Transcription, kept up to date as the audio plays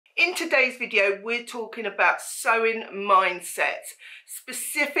In today's video, we're talking about sewing mindsets,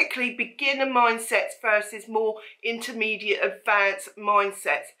 specifically beginner mindsets versus more intermediate advanced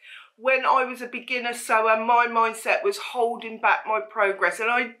mindsets. When I was a beginner sewer, my mindset was holding back my progress and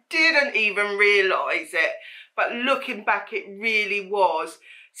I didn't even realise it. But looking back, it really was.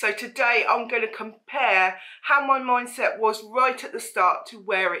 So today I'm going to compare how my mindset was right at the start to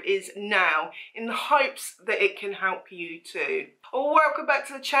where it is now, in the hopes that it can help you too. Welcome back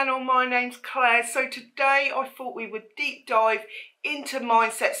to the channel. My name's Claire. So today I thought we would deep dive into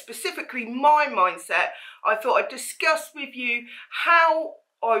mindset, specifically my mindset. I thought I'd discuss with you how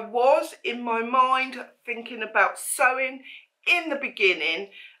I was in my mind thinking about sewing in the beginning,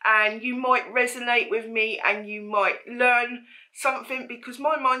 and you might resonate with me and you might learn something, because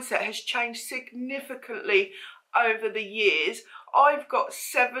my mindset has changed significantly over the years. I've got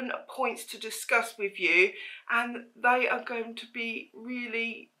 7 points to discuss with you, and they are going to be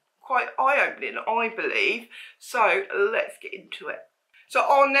really quite eye-opening, I believe. So let's get into it. So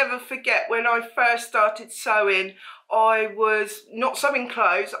I'll never forget when I first started sewing, I was not sewing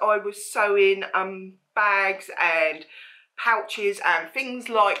clothes, I was sewing bags and pouches and things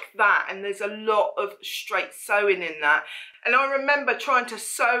like that, and there's a lot of straight sewing in that. And I remember trying to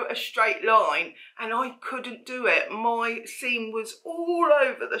sew a straight line and I couldn't do it. My seam was all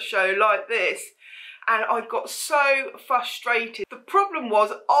over the show like this, and I got so frustrated. The problem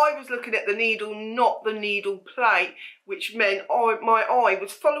was I was looking at the needle, not the needle plate, which meant my eye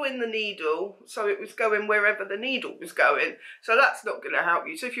was following the needle, so it was going wherever the needle was going. So that's not going to help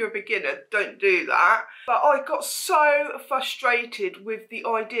you. So if you're a beginner, don't do that. But I got so frustrated with the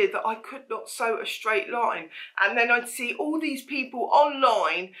idea that I could not sew a straight line. And then I'd see all these people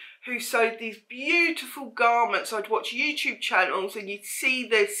online who sewed these beautiful garments. I'd watch YouTube channels and you'd see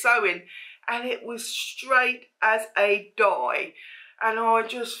their sewing, and it was straight as a die. And I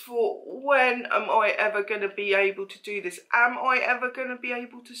just thought, when am I ever going to be able to do this? Am I ever going to be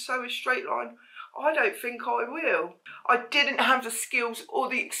able to sew a straight line? I don't think I will. I didn't have the skills or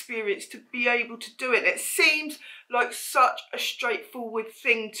the experience to be able to do it. It seems like such a straightforward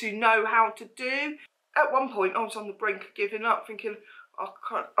thing to know how to do. At one point, I was on the brink of giving up, thinking,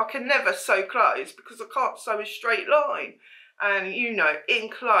 I can never sew clothes because I can't sew a straight line. And you know, in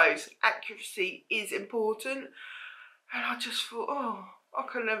clothes, accuracy is important. And I just thought, oh, I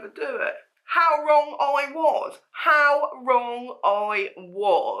can never do it. How wrong I was. How wrong I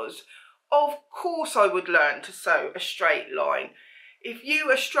was. Of course I would learn to sew a straight line. If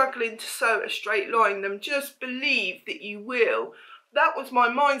you are struggling to sew a straight line, then just believe that you will. That was my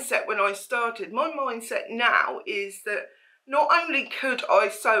mindset when I started. My mindset now is that not only could I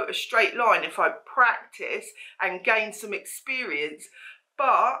sew a straight line if I practice and gain some experience,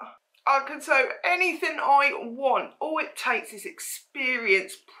 but I can sew anything I want. All it takes is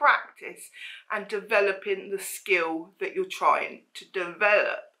experience, practice, and developing the skill that you're trying to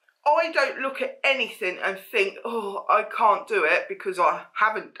develop. I don't look at anything and think, oh, I can't do it because I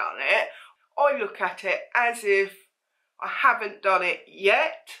haven't done it. I look at it as if I haven't done it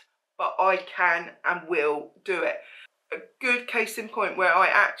yet, but I can and will do it. A good case in point where I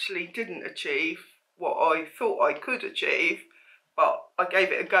actually didn't achieve what I thought I could achieve, but I gave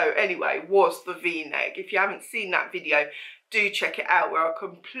it a go anyway, was the V-neck. If you haven't seen that video, do check it out, where I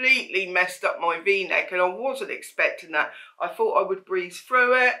completely messed up my V-neck, and I wasn't expecting that. I thought I would breeze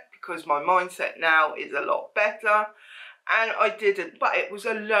through it because my mindset now is a lot better, and I didn't. But it was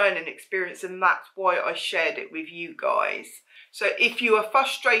a learning experience, and that's why I shared it with you guys. So if you are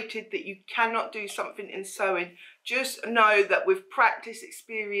frustrated that you cannot do something in sewing, just know that with practice,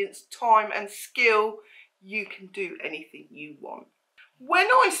 experience, time and skill, you can do anything you want. When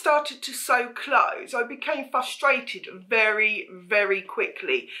I started to sew clothes, I became frustrated very, very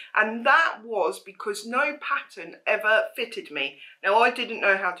quickly. And that was because no pattern ever fitted me. Now, I didn't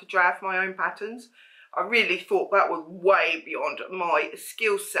know how to draft my own patterns. I really thought that was way beyond my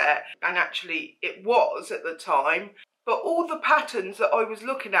skill set. And actually, it was at the time. But all the patterns that I was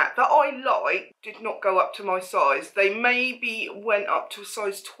looking at that I liked did not go up to my size. They maybe went up to a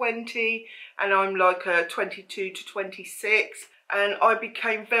size 20, and I'm like a 22 to 26. And I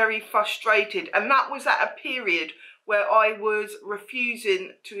became very frustrated. And that was at a period where I was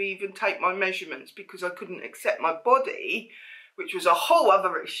refusing to even take my measurements because I couldn't accept my body, which was a whole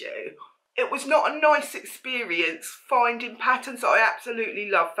other issue. It was not a nice experience finding patterns that I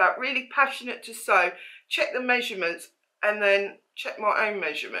absolutely loved. Felt really passionate to sew, check the measurements, and then check my own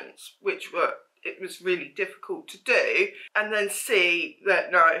measurements, it was really difficult to do, and then see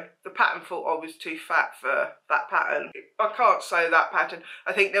that no, the pattern thought I was too fat for that pattern. I can't sew that pattern.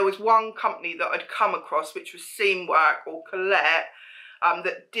 I think there was one company that I'd come across, which was Seamwork or Colette,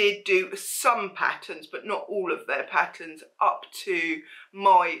 that did do some patterns, but not all of their patterns, up to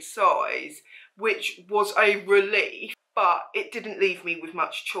my size, which was a relief. But it didn't leave me with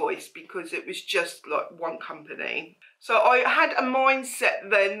much choice because it was just like one company. So I had a mindset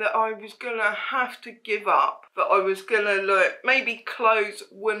then that I was gonna have to give up, that I was gonna maybe clothes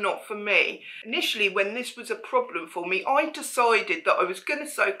were not for me. Initially, when this was a problem for me, I decided that I was gonna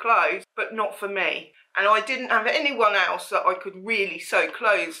sew clothes, but not for me. And I didn't have anyone else that I could really sew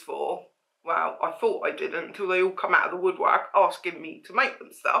clothes for. Well, I thought I didn't until they all come out of the woodwork asking me to make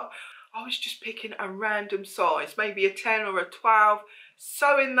them stuff. I was just picking a random size, maybe a 10 or a 12,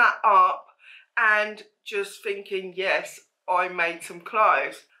 sewing that up and just thinking, yes, I made some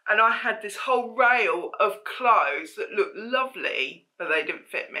clothes. And I had this whole rail of clothes that looked lovely, but they didn't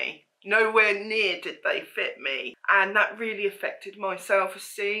fit me. Nowhere near did they fit me. And that really affected my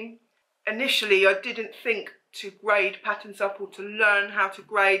self-esteem. Initially, I didn't think to grade patterns up or to learn how to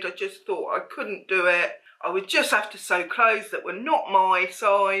grade. I just thought I couldn't do it. I would just have to sew clothes that were not my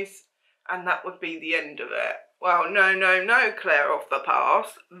size, and that would be the end of it. Well, no, Claire of the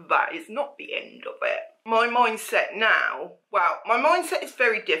past, that is not the end of it. My mindset now, well, my mindset is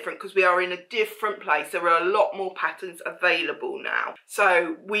very different because we are in a different place. There are a lot more patterns available now.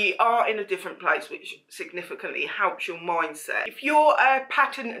 So we are in a different place, which significantly helps your mindset. If you're a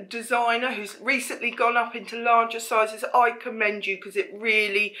pattern designer who's recently gone up into larger sizes, I commend you because it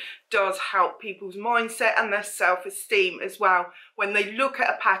really does help people's mindset and their self-esteem as well when they look at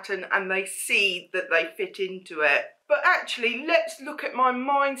a pattern and they see that they fit into it. But actually, let's look at my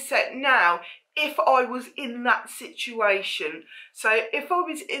mindset now if I was in that situation. So if I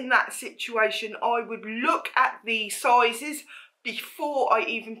was in that situation, I would look at the sizes before I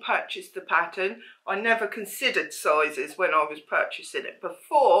even purchased the pattern. I never considered sizes when I was purchasing it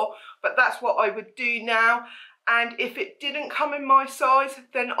before, but that's what I would do now. And if it didn't come in my size,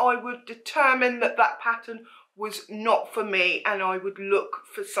 then I would determine that that pattern was not for me and I would look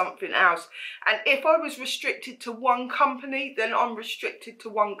for something else. And if I was restricted to one company, then I'm restricted to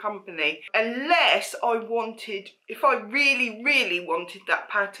one company. Unless I wanted, if I really wanted that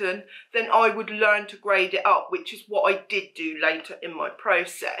pattern, then I would learn to grade it up, which is what I did do later in my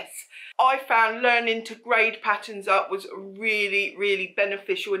process. I found learning to grade patterns up was really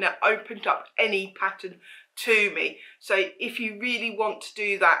beneficial, and it opened up any pattern to me. So if you really want to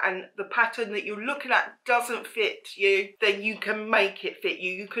do that and the pattern that you're looking at doesn't fit you, then you can make it fit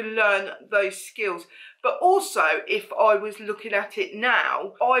you. You can learn those skills. But also, if I was looking at it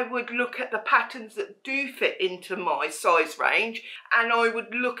now, I would look at the patterns that do fit into my size range, and I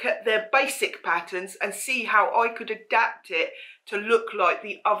would look at their basic patterns and see how I could adapt it to look like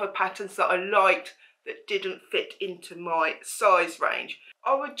the other patterns that I liked that didn't fit into my size range.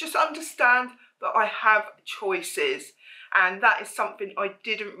 I would just understand that I have choices, and that is something I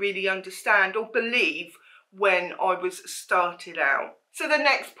didn't really understand or believe when I was started out. So the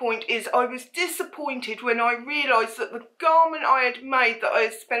next point is I was disappointed when I realised that the garment I had made, that I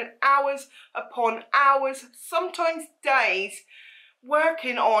had spent hours upon hours, sometimes days,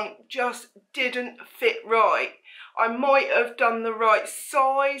 working on, just didn't fit right. I might have done the right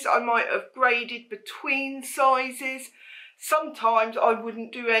size, I might have graded between sizes. Sometimes I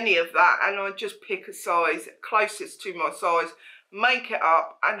wouldn't do any of that and I'd just pick a size closest to my size, make it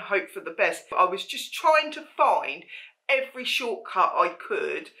up and hope for the best. I was just trying to find every shortcut I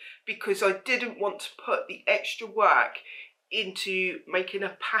could because I didn't want to put the extra work into making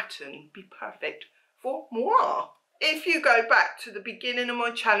a pattern be perfect for moi. If you go back to the beginning of my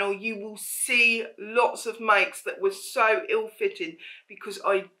channel, you will see lots of makes that were so ill-fitting because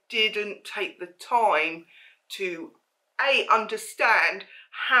I didn't take the time to A, understand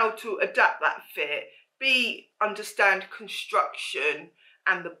how to adapt that fit, B, understand construction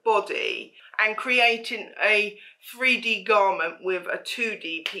and the body, and creating a 3D garment with a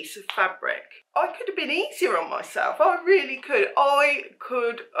 2D piece of fabric. I could have been easier on myself, I really could. I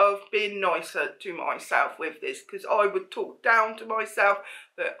could have been nicer to myself with this because I would talk down to myself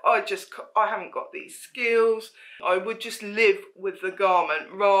that I haven't got these skills. I would just live with the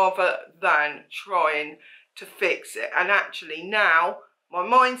garment rather than trying to fix it. And actually now, my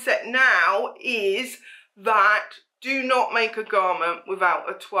mindset now is that do not make a garment without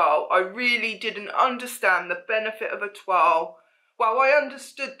a twirl. I really didn't understand the benefit of a twirl. Well, I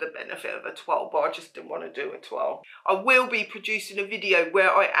understood the benefit of a twirl, but I just didn't want to do a twirl. I will be producing a video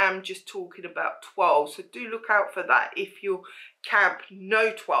where I am just talking about twirls, so do look out for that if you're camp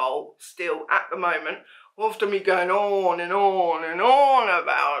no twirl still at the moment. After me going on and on and on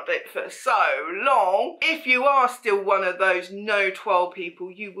about it for so long, if you are still one of those no twirl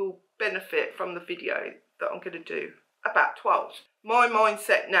people, you will benefit from the video that I'm going to do about 12. My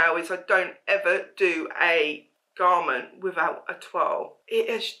mindset now is I don't ever do a garment without a twirl. It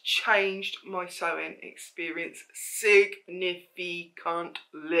has changed my sewing experience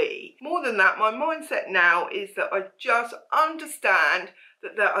significantly. More than that, my mindset now is that I just understand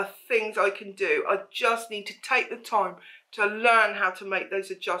that there are things I can do. I just need to take the time to learn how to make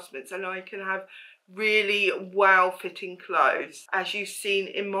those adjustments, and I can have really well-fitting clothes, as you've seen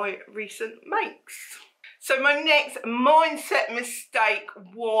in my recent makes. So my next mindset mistake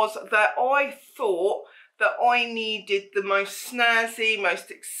was that I thought that I needed the most snazzy,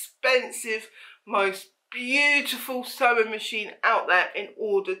 most expensive, most beautiful sewing machine out there in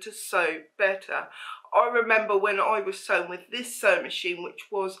order to sew better. I remember when I was sewing with this sewing machine, which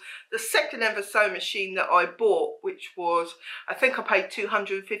was the second ever sewing machine that I bought, which was, I think I paid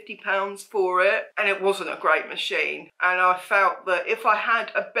 £250 for it, and it wasn't a great machine. And I felt that if I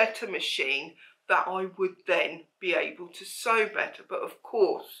had a better machine, that I would then be able to sew better. But of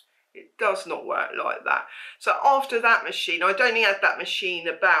course, it does not work like that. So after that machine, I'd only had that machine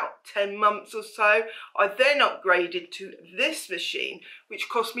about 10 months or so. I then upgraded to this machine, which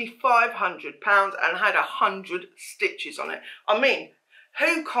cost me £500 and had 100 stitches on it. I mean,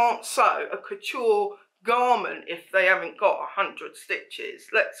 who can't sew a couture garment if they haven't got 100 stitches?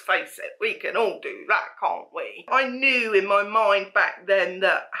 Let's face it, we can all do that, can't we? I knew in my mind back then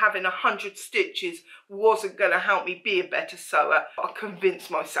that having 100 stitches wasn't going to help me be a better sewer. I convinced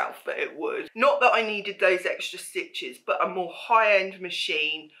myself that it would. Not that I needed those extra stitches, but a more high-end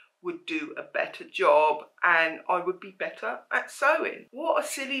machine would do a better job and I would be better at sewing. What a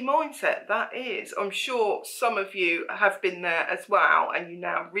silly mindset that is. I'm sure some of you have been there as well and you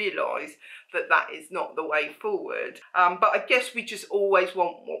now realise that that is not the way forward. But I guess we just always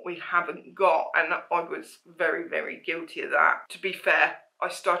want what we haven't got, and I was very, very guilty of that. To be fair, I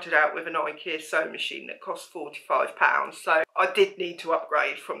started out with an IKEA sewing machine that cost £45, so I did need to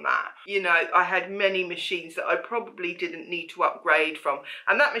upgrade from that. You know, I had many machines that I probably didn't need to upgrade from.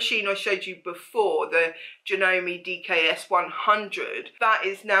 And that machine I showed you before, the Janome DKS 100, that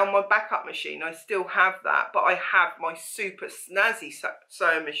is now my backup machine. I still have that, but I have my super snazzy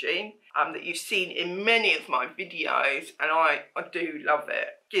sewing machine that you've seen in many of my videos, and I do love it.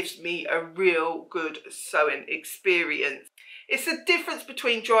 Gives me a real good sewing experience. It's the difference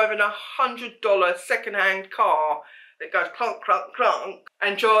between driving a $100 second-hand car that goes clunk, clunk, clunk,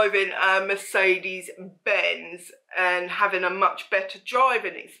 and driving a Mercedes-Benz and having a much better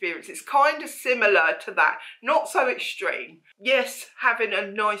driving experience. It's kind of similar to that, not so extreme. Yes, having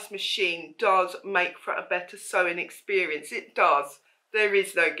a nice machine does make for a better sewing experience. It does. There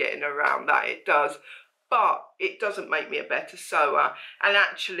is no getting around that, it does. But it doesn't make me a better sewer. And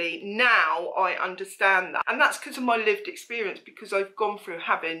actually now I understand that. And that's because of my lived experience, because I've gone through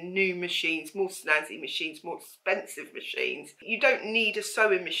having new machines, more snazzy machines, more expensive machines. You don't need a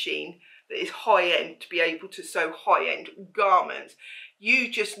sewing machine that is high-end to be able to sew high-end garments. You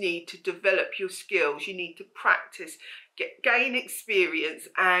just need to develop your skills. You need to practice, gain experience,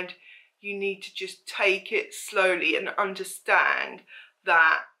 and you need to just take it slowly and understand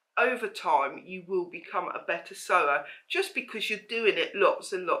that over time you will become a better sewer just because you're doing it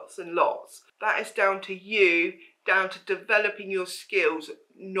lots and lots and lots. That is down to you, down to developing your skills,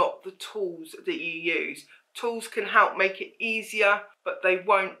 not the tools that you use. Tools can help make it easier, but they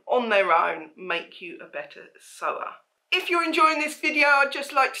won't on their own make you a better sewer. If you're enjoying this video, I'd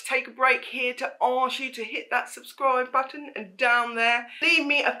just like to take a break here to ask you to hit that subscribe button, and down there, leave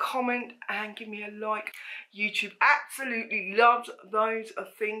me a comment and give me a like. YouTube absolutely loves those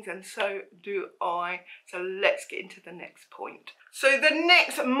things, and so do I. So let's get into the next point. So the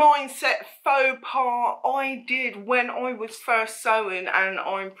next mindset faux pas I did when I was first sewing, and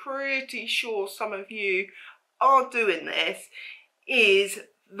I'm pretty sure some of you are doing this, is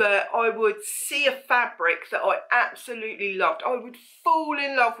that I would see a fabric that I absolutely loved. I would fall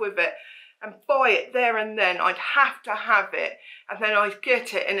in love with it and buy it there and then. I'd have to have it, and then I'd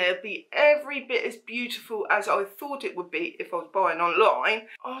get it and it'd be every bit as beautiful as I thought it would be if I was buying online.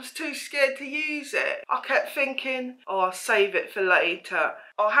 I was too scared to use it. I kept thinking, oh, I'll save it for later.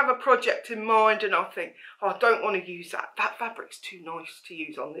 I'll have a project in mind and I'll think, oh, I don't want to use that. That fabric's too nice to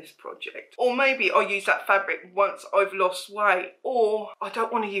use on this project. Or maybe I'll use that fabric once I've lost weight. Or I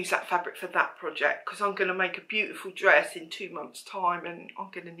don't want to use that fabric for that project because I'm going to make a beautiful dress in 2 months' time and I'm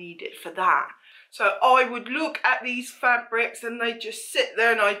going to need it for that. So I would look at these fabrics and they'd just sit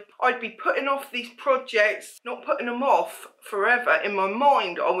there, and I'd be putting off these projects, not putting them off forever. In my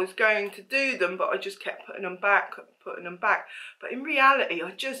mind I was going to do them, but I just kept putting them back. But in reality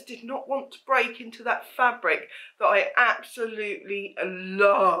I just did not want to break into that fabric that I absolutely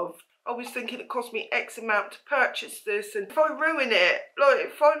loved. I was thinking it cost me X amount to purchase this, and if I ruin it, like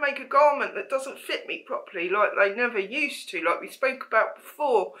if I make a garment that doesn't fit me properly, like they never used to, like we spoke about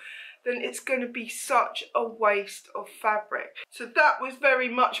before, then it's going to be such a waste of fabric. So that was very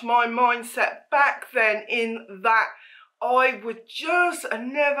much my mindset back then, in that I would just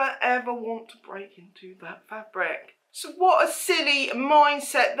never ever want to break into that fabric. So what a silly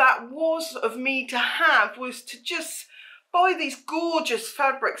mindset that was of me to have, was to just buy these gorgeous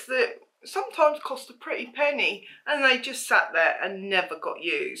fabrics that sometimes cost a pretty penny, and they just sat there and never got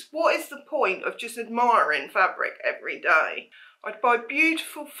used. What is the point of just admiring fabric every day? I'd buy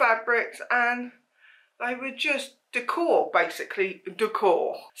beautiful fabrics and they were just decor, basically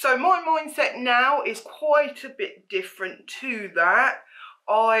decor. So my mindset now is quite a bit different to that.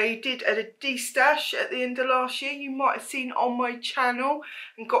 I did a destash at the end of last year, you might have seen on my channel,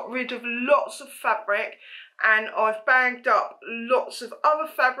 and got rid of lots of fabric. And I've bagged up lots of other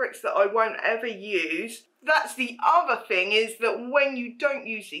fabrics that I won't ever use. That's the other thing, is that when you don't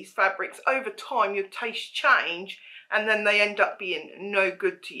use these fabrics, over time your tastes change and then they end up being no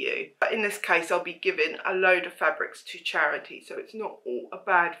good to you. But in this case, I'll be giving a load of fabrics to charity, so it's not all a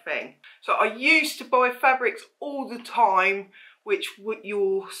bad thing. So I used to buy fabrics all the time, which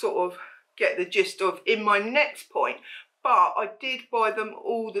you'll sort of get the gist of in my next point. But I did buy them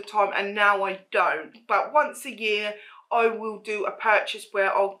all the time, and now I don't. But once a year I will do a purchase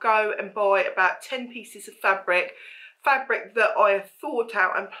where I'll go and buy about 10 pieces of fabric that I have thought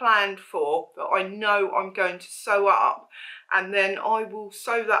out and planned for, that I know I'm going to sew up, and then I will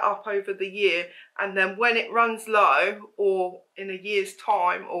sew that up over the year, and then when it runs low, or in a year's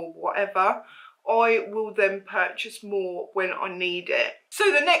time or whatever, I will then purchase more when I need it.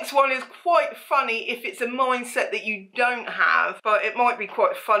 So the next one is quite funny if it's a mindset that you don't have, but it might be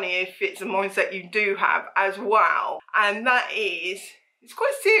quite funny if it's a mindset you do have as well. And that is, it's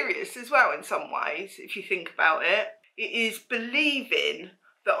quite serious as well in some ways, if you think about it. It is believing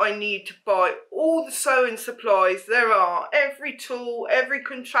that I need to buy all the sewing supplies there are, every tool, every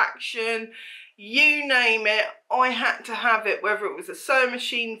contraction, you name it, I had to have it, whether it was a sewing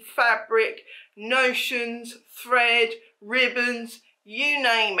machine, fabric, notions, thread, ribbons, you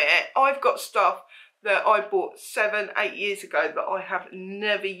name it. I've got stuff that I bought 7, 8 years ago that I have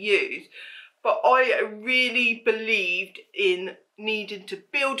never used, but I really believed in needing to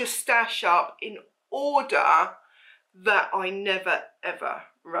build a stash up in order that I never ever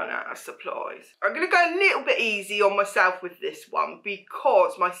run out of supplies. I'm going to go a little bit easy on myself with this one,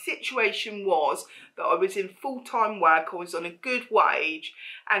 because my situation was that I was in full-time work, I was on a good wage,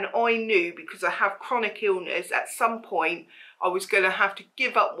 and I knew, because I have chronic illness, at some point I was going to have to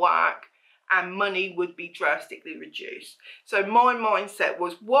give up work and money would be drastically reduced. So my mindset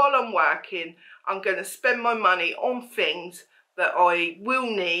was, while I'm working, I'm going to spend my money on things that I will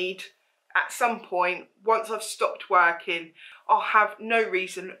need at some point. Once I've stopped working, I'll have no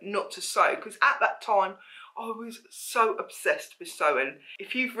reason not to sew, because at that time I was so obsessed with sewing.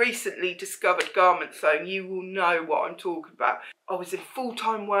 If you've recently discovered garment sewing, you will know what I'm talking about. I was in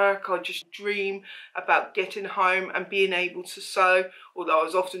full-time work, I just dream about getting home and being able to sew, although I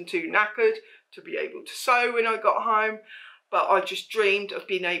was often too knackered to be able to sew when I got home. But I just dreamed of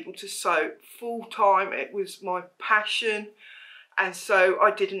being able to sew full-time. It was my passion. And so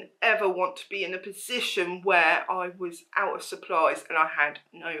I didn't ever want to be in a position where I was out of supplies and I had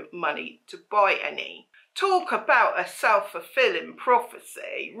no money to buy any. Talk about a self-fulfilling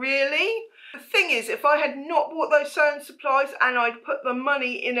prophecy, really? The thing is, if I had not bought those sewing supplies and I'd put the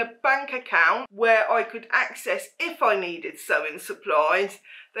money in a bank account where I could access if I needed sewing supplies,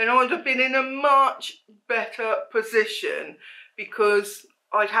 then I'd have been in a much better position, because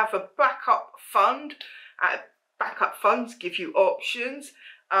I'd have a backup fund. Backup funds give you options.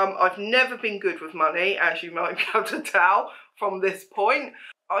 I've never been good with money, as you might be able to tell from this point.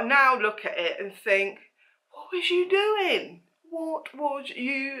 I now look at it and think, what was you doing? What was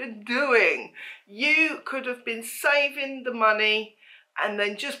you doing? You could have been saving the money and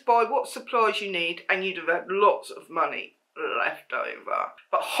then just buy what supplies you need, and you'd have had lots of money left over.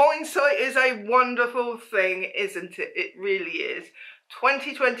 But hindsight is a wonderful thing, isn't it? It really is.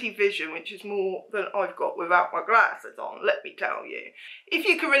 2020 vision, which is more than I've got without my glasses on, let me tell you. If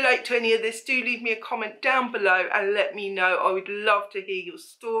you can relate to any of this, do leave me a comment down below and let me know. I would love to hear your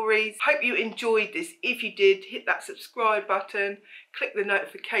stories. Hope you enjoyed this. If you did, hit that subscribe button, click the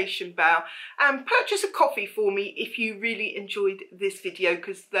notification bell, and purchase a coffee for me if you really enjoyed this video,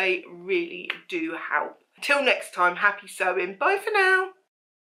 because they really do help. Until next time, happy sewing. Bye for now.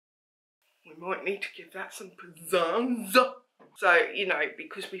 We might need to give that some pizzazz. So, you know,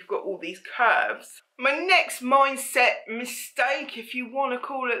 because we've got all these curves. My next mindset mistake, if you want to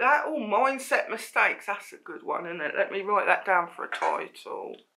call it that. Oh, mindset mistakes. That's a good one, isn't it? Let me write that down for a title.